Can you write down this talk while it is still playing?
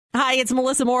Hi, it's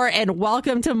Melissa Moore, and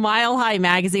welcome to Mile High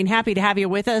Magazine. Happy to have you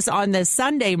with us on this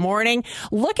Sunday morning.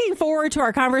 Looking forward to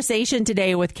our conversation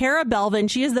today with Kara Belvin.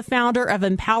 She is the founder of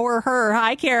empowerHER.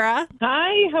 Hi, Kara.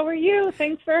 Hi, how are you?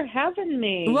 Thanks for having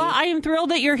me. Well, I am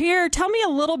thrilled that you're here. Tell me a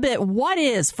little bit, what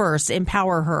is first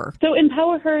empowerHER? So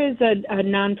empowerHER is a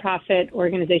nonprofit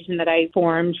organization that I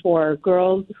formed for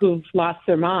girls who've lost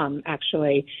their mom,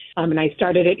 actually. And I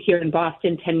started it here in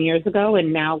Boston 10 years ago,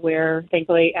 and now we're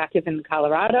thankfully active in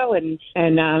Colorado and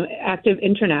active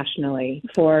internationally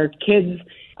for kids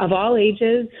of all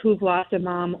ages who've lost a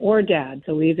mom or dad.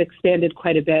 So we've expanded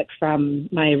quite a bit from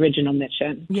my original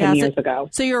mission 10 years ago.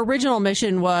 So your original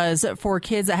mission was for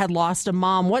kids that had lost a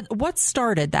mom. What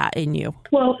started that in you?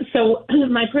 Well, so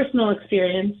my personal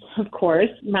experience, of course,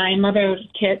 my mother,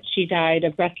 Kit, she died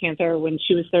of breast cancer when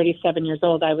she was 37 years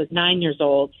old. I was 9 years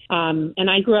old. And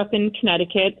I grew up in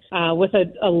Connecticut with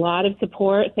a lot of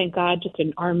support. Thank God, just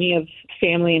an army of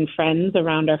family and friends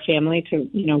around our family to,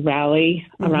 rally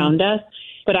around us.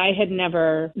 But I had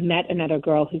never met another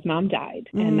girl whose mom died.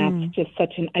 And that's just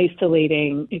such an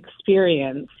isolating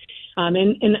experience.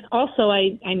 And also,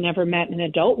 I never met an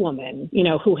adult woman,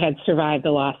 who had survived the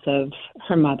loss of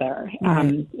her mother.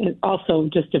 And also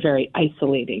just a very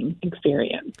isolating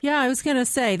experience. Yeah, I was going to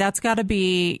say, that's got to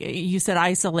be, you said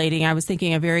isolating. I was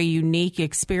thinking a very unique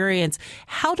experience.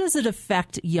 How does it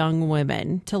affect young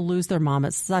women to lose their mom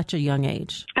at such a young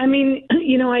age? I mean,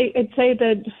 I'd say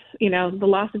that, the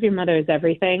loss of your mother is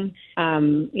everything,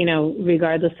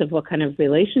 regardless of what kind of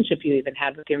relationship you even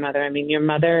had with your mother. I mean, your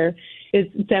mother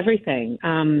it's everything.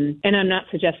 And I'm not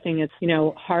suggesting it's,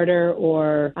 harder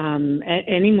or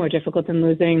any more difficult than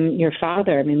losing your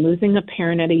father. I mean, losing a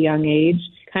parent at a young age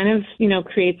kind of,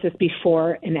 creates this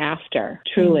before and after,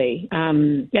 truly.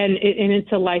 And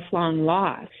it's a lifelong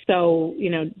loss. So,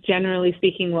 generally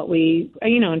speaking, what we,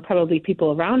 and probably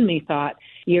people around me thought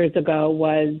years ago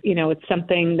was, it's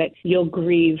something that you'll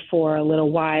grieve for a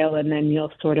little while and then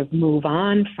you'll sort of move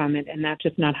on from it. And that's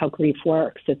just not how grief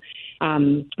works. It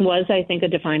was, I think, a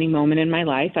defining moment in my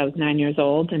life. I was 9 years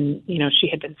old and, she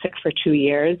had been sick for 2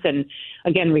 years. And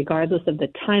again, regardless of the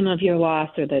time of your loss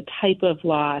or the type of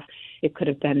loss, it could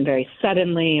have been very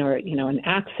suddenly or, an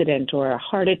accident or a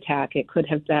heart attack. It could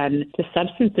have been to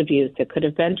substance abuse. It could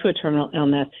have been to a terminal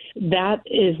illness. That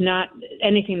is not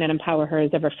anything that empowerHER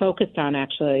has ever focused on,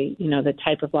 actually. The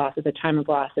type of loss or the time of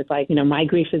loss. It's like, my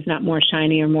grief is not more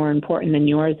shiny or more important than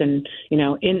yours. And,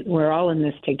 we're all in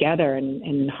this together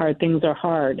and hard things are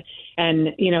hard. And,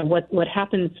 what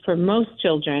happens for most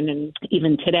children, and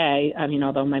even today,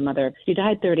 although my mother, she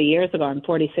died 30 years ago, I'm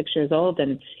 46 years old,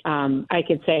 and I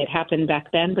could say it happened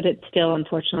back then, but it still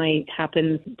unfortunately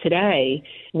happens today,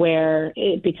 where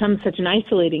it becomes such an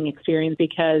isolating experience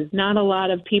because not a lot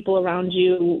of people around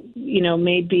you,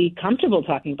 may be comfortable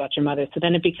talking about your mother. So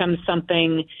then it becomes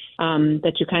something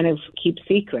that you kind of keep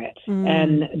secret.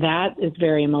 And that is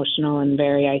very emotional and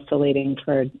very isolating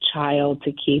for a child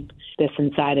to keep this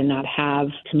inside and not have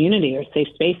community or safe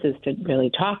spaces to really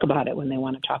talk about it when they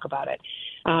want to talk about it.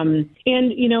 And,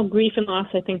 grief and loss,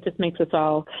 I think, just makes us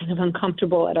all kind of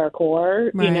uncomfortable at our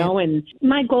core, and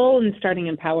my goal in starting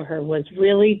empowerHER was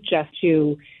really just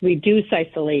to reduce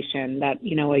isolation that,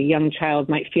 a young child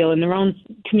might feel in their own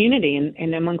community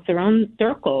and amongst their own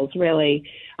circles, really.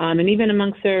 And even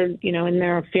amongst their, in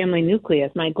their family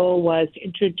nucleus. My goal was to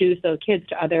introduce those kids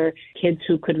to other kids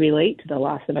who could relate to the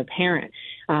loss of a parent.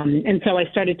 And so I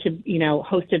started to,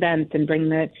 host events and bring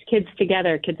the kids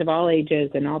together, kids of all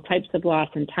ages and all types of loss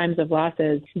and times of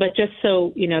losses, but just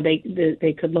so,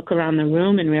 they could look around the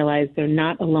room and realize they're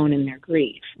not alone in their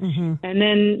grief. And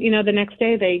then, the next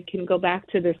day they can go back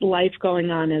to this life going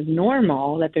on as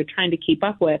normal that they're trying to keep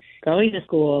up with, going to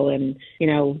school and,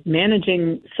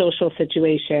 managing social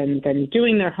situations and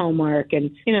doing their homework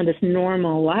and, this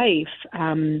normal life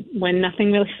when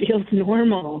nothing really feels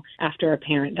normal after a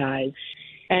parent dies.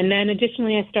 And then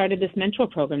additionally, I started this mentor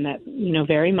program that,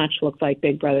 very much looked like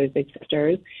Big Brothers, Big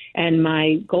Sisters. And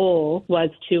my goal was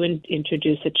to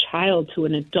introduce a child to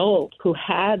an adult who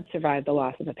had survived the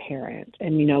loss of a parent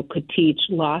and, could teach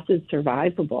loss is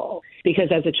survivable.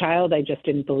 Because as a child, I just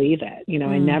didn't believe it.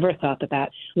 I never thought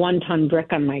that 1-ton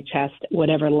brick on my chest would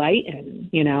ever lighten,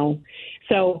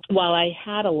 So while I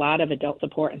had a lot of adult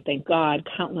support, and thank God,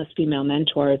 countless female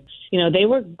mentors, they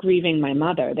were grieving my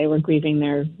mother. They were grieving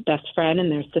their best friend and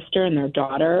their sister and their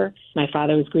daughter. my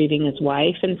father was grieving his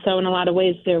wife. And so in a lot of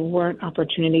ways, there weren't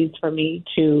opportunities for me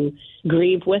to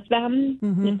grieve with them,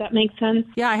 if that makes sense.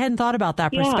 Yeah, I hadn't thought about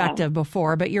that perspective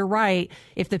before, but you're right.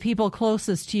 If the people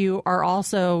closest to you are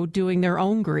also doing their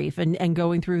own grief and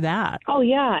going through that. Oh,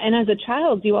 yeah. And as a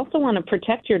child, you also want to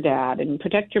protect your dad and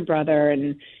protect your brother,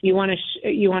 and you want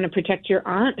to protect your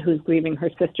aunt who's grieving her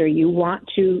sister. You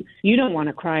don't want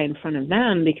to cry in front of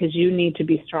them because you need to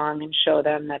be strong and show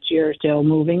them that you're still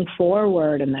moving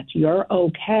forward and that you're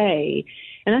okay.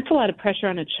 And that's a lot of pressure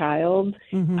on a child.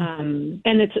 And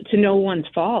it's to no one's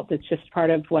fault. It's just part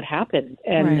of what happens.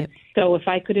 And so if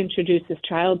I could introduce this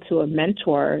child to a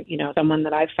mentor, someone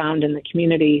that I've found in the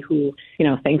community who,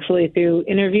 thankfully through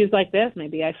interviews like this,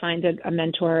 maybe I find a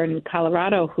mentor in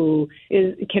Colorado who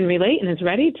can relate and is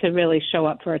ready to really show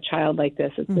up for a child like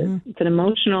this. It's an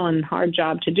emotional and hard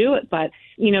job to do it, but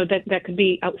that could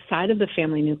be outside of the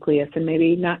family nucleus and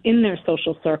maybe not in their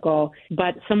social circle,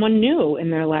 but someone new in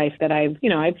their life that I've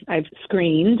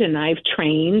screened and I've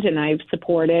trained and I've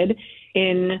supported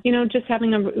in, just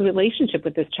having a relationship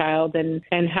with this child and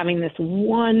having this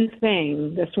one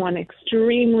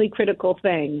extremely critical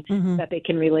thing that they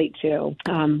can relate to,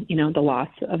 the loss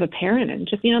of a parent and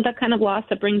just, that kind of loss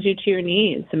that brings you to your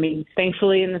knees. I mean,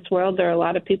 thankfully in this world, there are a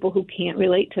lot of people who can't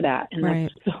relate to that. And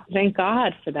so thank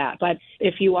God for that. But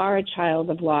if you are a child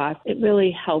of loss, it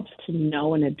really helps to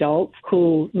know an adult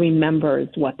who remembers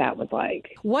what that was like.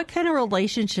 What kind of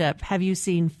relationship have you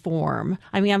seen form?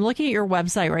 I mean, I'm looking at your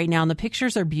website right now and the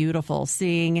pictures are beautiful,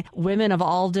 seeing women of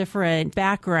all different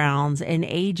backgrounds and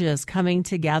ages coming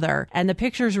together. And the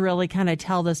pictures really kind of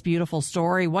tell this beautiful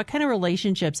story. What kind of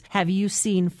relationships have you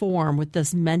seen form with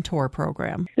this mentor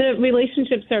program? The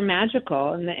relationships are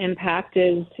magical and the impact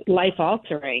is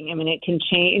life-altering. I mean, it can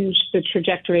change the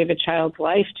trajectory of a child's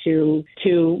life to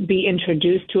be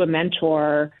introduced to a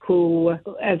mentor who,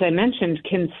 as I mentioned,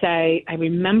 can say, I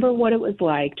remember what it was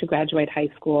like to graduate high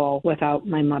school without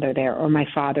my mother there or my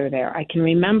father there. I can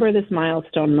remember this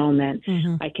milestone moment.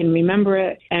 I can remember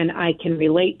it and I can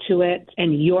relate to it,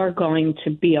 and you're going to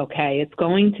be okay. It's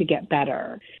going to get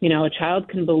better. A child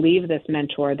can believe this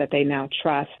mentor that they now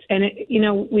trust. And,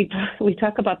 we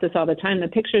talk about this all the time. The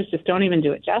pictures just don't even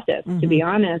do it justice, to be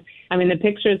honest. I mean, the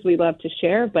pictures we love to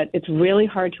share, but it's really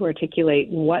hard to articulate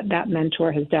what that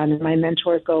mentor has done. And my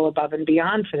mentors go above and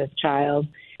beyond for this child.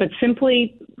 But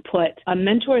simply put, a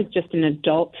mentor is just an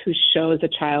adult who shows a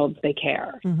child they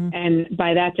care. And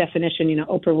by that definition,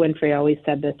 Oprah Winfrey always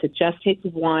said this, it just takes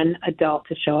one adult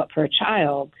to show up for a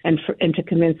child and to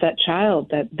convince that child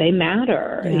that they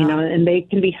matter, and they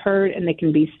can be heard and they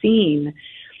can be seen.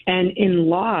 And in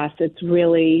loss, it's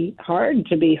really hard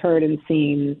to be heard and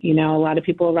seen. A lot of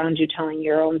people around you telling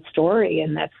your own story,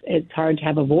 and it's hard to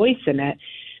have a voice in it.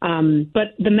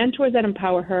 But the mentors at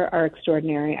empowerHER are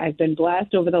extraordinary. I've been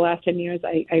blessed over the last 10 years.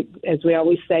 I as we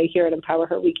always say here at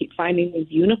empowerHER, we keep finding these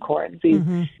unicorns, these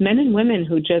men and women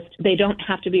who they don't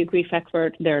have to be a grief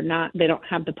expert. They don't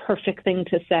have the perfect thing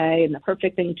to say and the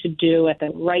perfect thing to do at the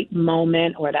right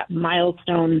moment or that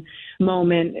milestone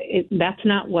moment. That's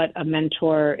not what a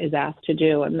mentor is asked to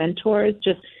do. A mentor is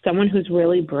just someone who's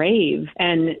really brave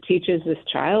and teaches this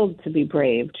child to be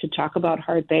brave, to talk about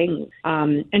hard things,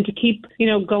 and to keep,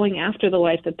 going after the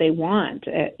life that they want.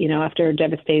 After a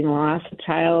devastating loss, a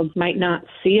child might not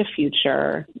see a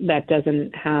future that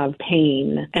doesn't have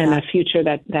pain and a future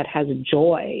that has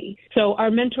joy. So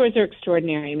our mentors are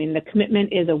extraordinary. I mean, the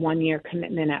commitment is a 1-year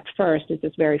commitment at first. It's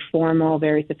this very formal,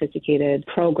 very sophisticated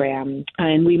program,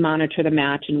 and we monitor the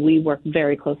match and we work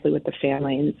very closely with the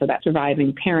family. And so that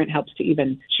surviving parent helps to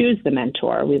even choose the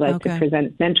mentor. We like to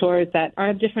present mentors that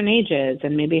are of different ages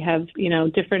and maybe have,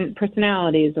 different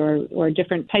personalities or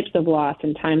different types of loss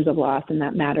and times of loss, and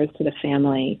that matters to the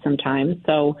family sometimes.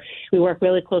 So we work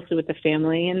really closely with the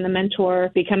family, and the mentor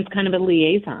becomes kind of a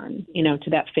liaison, to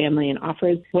that family and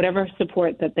offers whatever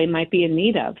support that they might be in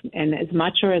need of, and as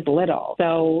much or as little.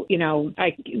 So,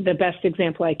 the best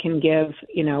example I can give,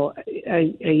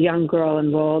 a young girl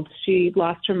enrolled, she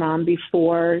lost her mom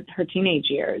before her teenage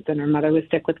years, and her mother was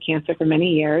sick with cancer for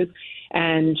many years.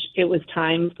 And it was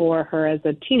time for her as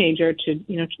a teenager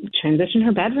to, transition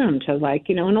her bedroom to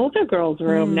an older girl's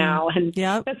room now. And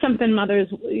that's something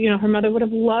her mother would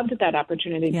have loved that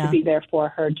opportunity to be there for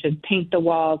her, to paint the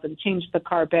walls and change the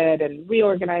carpet and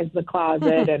reorganize the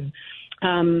closet.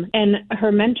 And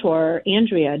her mentor,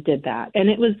 Andrea, did that. And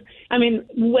it was,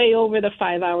 way over the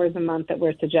 5 hours a month that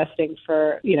we're suggesting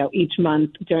for, each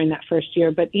month during that first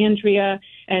year. But Andrea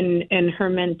and her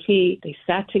mentee, they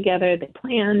sat together, they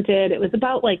planned it. It was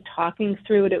about like talking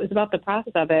through it. It was about the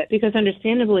process of it, because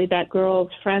understandably that girl's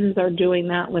friends are doing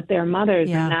that with their mothers,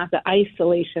 and that's the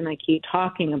isolation I keep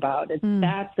talking about.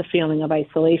 That's the feeling of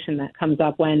isolation that comes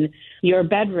up when your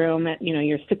bedroom at,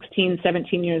 you're 16,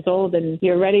 17 years old and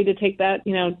you're ready to take that,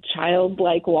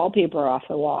 childlike wallpaper off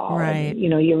the wall. Right. And,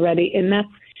 you're ready.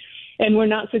 And we're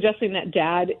not suggesting that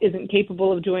dad isn't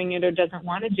capable of doing it or doesn't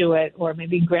want to do it, or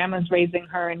maybe grandma's raising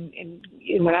her, and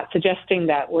we're not suggesting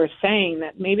that. We're saying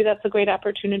that maybe that's a great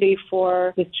opportunity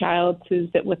for this child to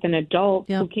sit with an adult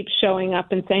who keeps showing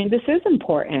up and saying, this is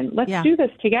important. Let's do this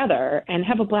together and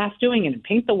have a blast doing it, and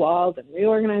paint the walls and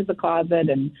reorganize the closet,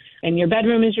 and your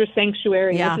bedroom is your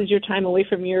sanctuary. Yeah. This is your time away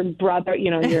from your brother,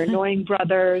 your annoying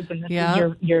brothers, and this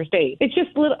is your space. It's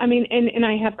just little, and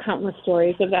I have countless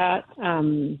stories of that,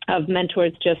 of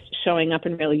mentors just showing up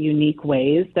in really unique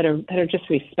ways that are just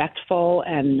respectful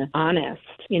and honest,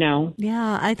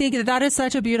 Yeah, I think that is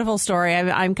such a beautiful story.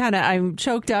 I'm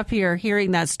choked up here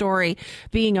hearing that story.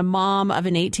 Being a mom of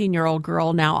an 18-year-old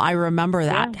girl now, I remember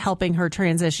that, helping her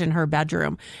transition her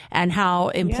bedroom, and how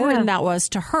important that was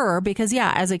to her, because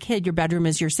as a kid, your bedroom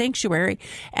is your sanctuary.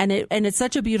 And it's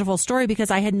such a beautiful story, because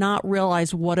I had not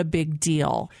realized what a big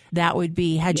deal that would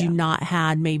be had you not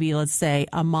had maybe, let's say,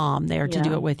 a mom there to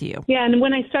do it with you. Yeah, and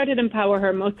when I started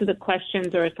empowerHER, most of the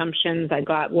questions or assumptions I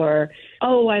got were,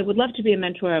 I would love to be a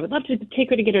mentor. I would love to take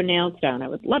her to get her nails done. I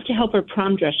would love to help her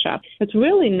prom dress shop. That's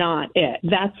really not it.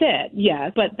 That's it,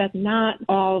 yes, but that's not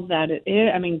all that it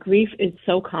is. Grief is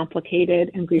so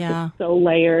complicated, and grief is so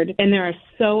layered, and there are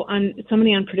so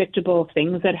many unpredictable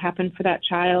things that happen for that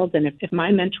child. And if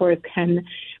my mentors can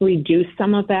reduce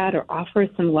some of that, or offer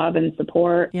some love and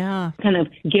support, kind of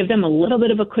give them a little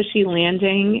bit of a cushy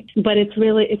landing, but it's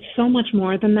so much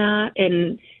more than that.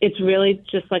 And it's really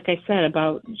just, like I said,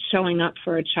 about showing up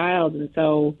for a child. And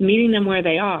so meeting them where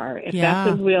they are. If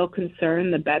that's a real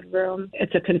concern, the bedroom,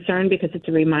 it's a concern because it's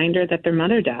a reminder that their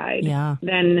mother died,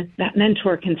 then that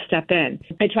mentor can step in.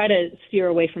 I try to steer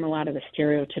away from a lot of the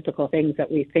stereotypical things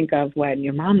that we think of when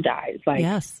your mom dies. Like,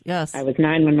 I was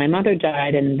 9 when my mother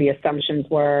died, and the assumptions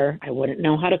were I wouldn't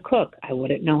know how to cook. I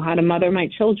wouldn't know how to mother my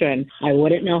children. I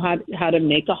wouldn't know how to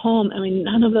make a home.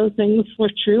 None of those things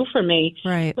were true for me.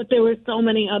 Right. But there were so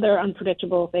many other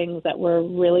unpredictable things that were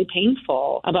really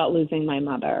painful about losing my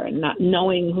mother and not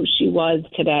knowing who she was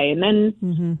today. And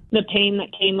then the pain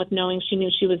that came with knowing she knew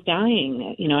she was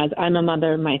dying. As I'm a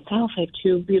mother myself, I have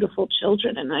 2 beautiful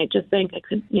children, and I just think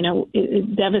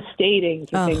it's devastating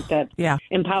to think that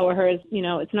empowerHER is,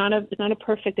 it's not a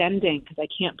perfect ending, because I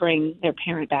can't bring their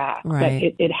parent back.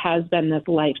 Right. But it has been this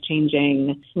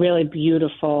life-changing, really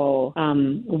beautiful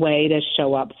way to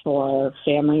show up for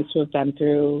families who have been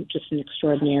through just an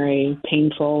extraordinary,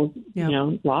 painful,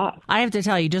 loss. I have to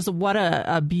tell you, just what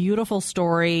a beautiful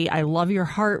story. I love your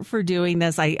heart for doing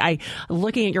this. I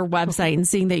looking at your website and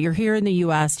seeing that you're here in the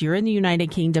U.S., you're in the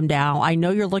United Kingdom now. I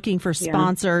know you're looking for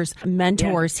sponsors,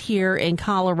 mentors here in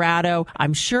Colorado.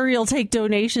 I'm sure you'll take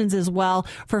donations as well.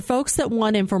 For folks that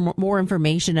want more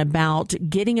information about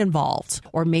getting involved,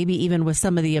 or maybe even with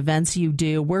some of the events you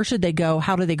do, where should they go?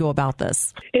 How do they go about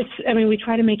this? We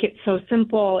try to make it so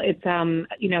simple. It's,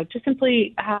 just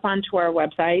simply hop onto our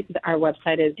website. Our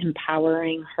website is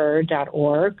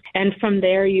empowerHER.org. And from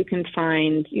there, you can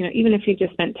find, even if you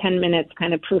just spent 10 minutes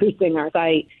kind of perusing our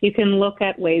site, you can look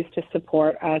at ways to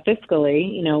support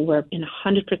fiscally. We're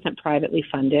 100% privately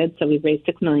funded. So we've raised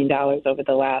 $6 million over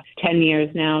the last 10 years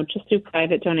now, just through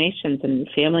private donations and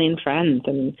family and friends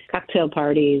and cocktail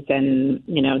parties and,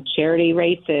 charity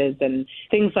races and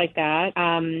things like that,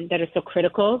 that are so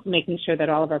critical, making sure that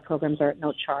all of our programs are at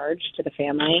no charge to the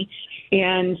family.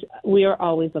 And we are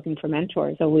always looking for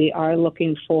mentors. So we are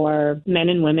looking for men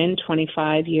and women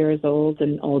 25 years old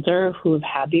and older who have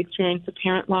had the experience of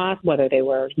parent loss, whether they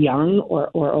were young or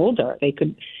older. They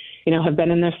could have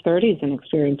been in their 30s and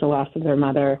experienced the loss of their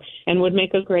mother and would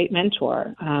make a great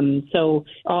mentor. So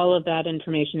all of that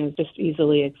information is just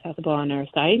easily accessible on our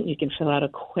site. You can fill out a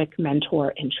quick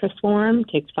mentor interest form. It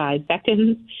takes 5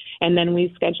 seconds. And then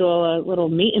we schedule a little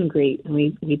meet and greet, and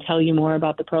we tell you more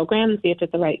about the program, see if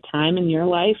it's the right time in your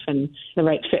life and the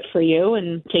right fit for you,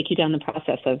 and take you down the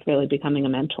process of really becoming a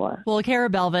mentor. Well, Cara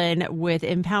Belvin with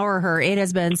empowerHER, it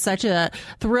has been such a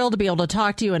thrill to be able to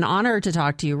talk to you, an honor to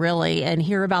talk to you, really, and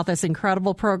hear about this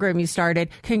incredible program you started.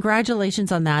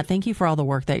 Congratulations on that. Thank you for all the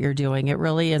work that you're doing. It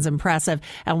really is impressive.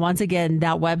 And once again,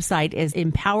 that website is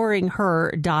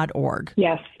empowerHER.org.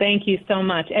 Yes, thank you so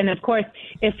much. And of course,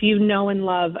 if you know and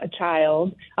love a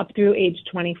child up through age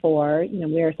 24,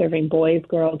 we are serving boys,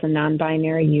 girls, and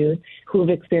non-binary youth who've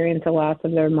experienced the loss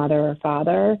of their mother or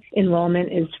father.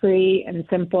 Enrollment is free and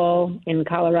simple in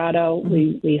Colorado.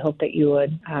 We hope that you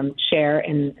would share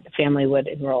and the family would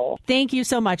enroll. Thank you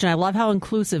so much. And I love how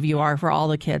inclusive you are for all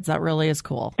the kids. That really is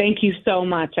cool. Thank you so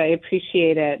much. I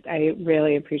appreciate it. I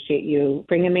really appreciate you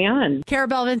bringing me on. Cara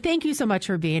Belvin, thank you so much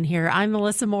for being here. I'm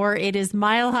Melissa Moore. It is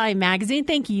Mile High Magazine.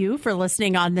 Thank you for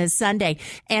listening on this Sunday.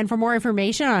 And for more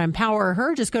information on Empower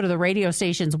Her, just go to the radio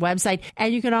station's website.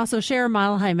 And you can also share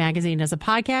Mile High Magazine as a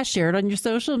podcast. Share it on your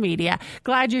social media.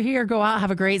 Glad you're here. Go out,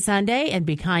 have a great Sunday, and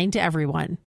be kind to everyone.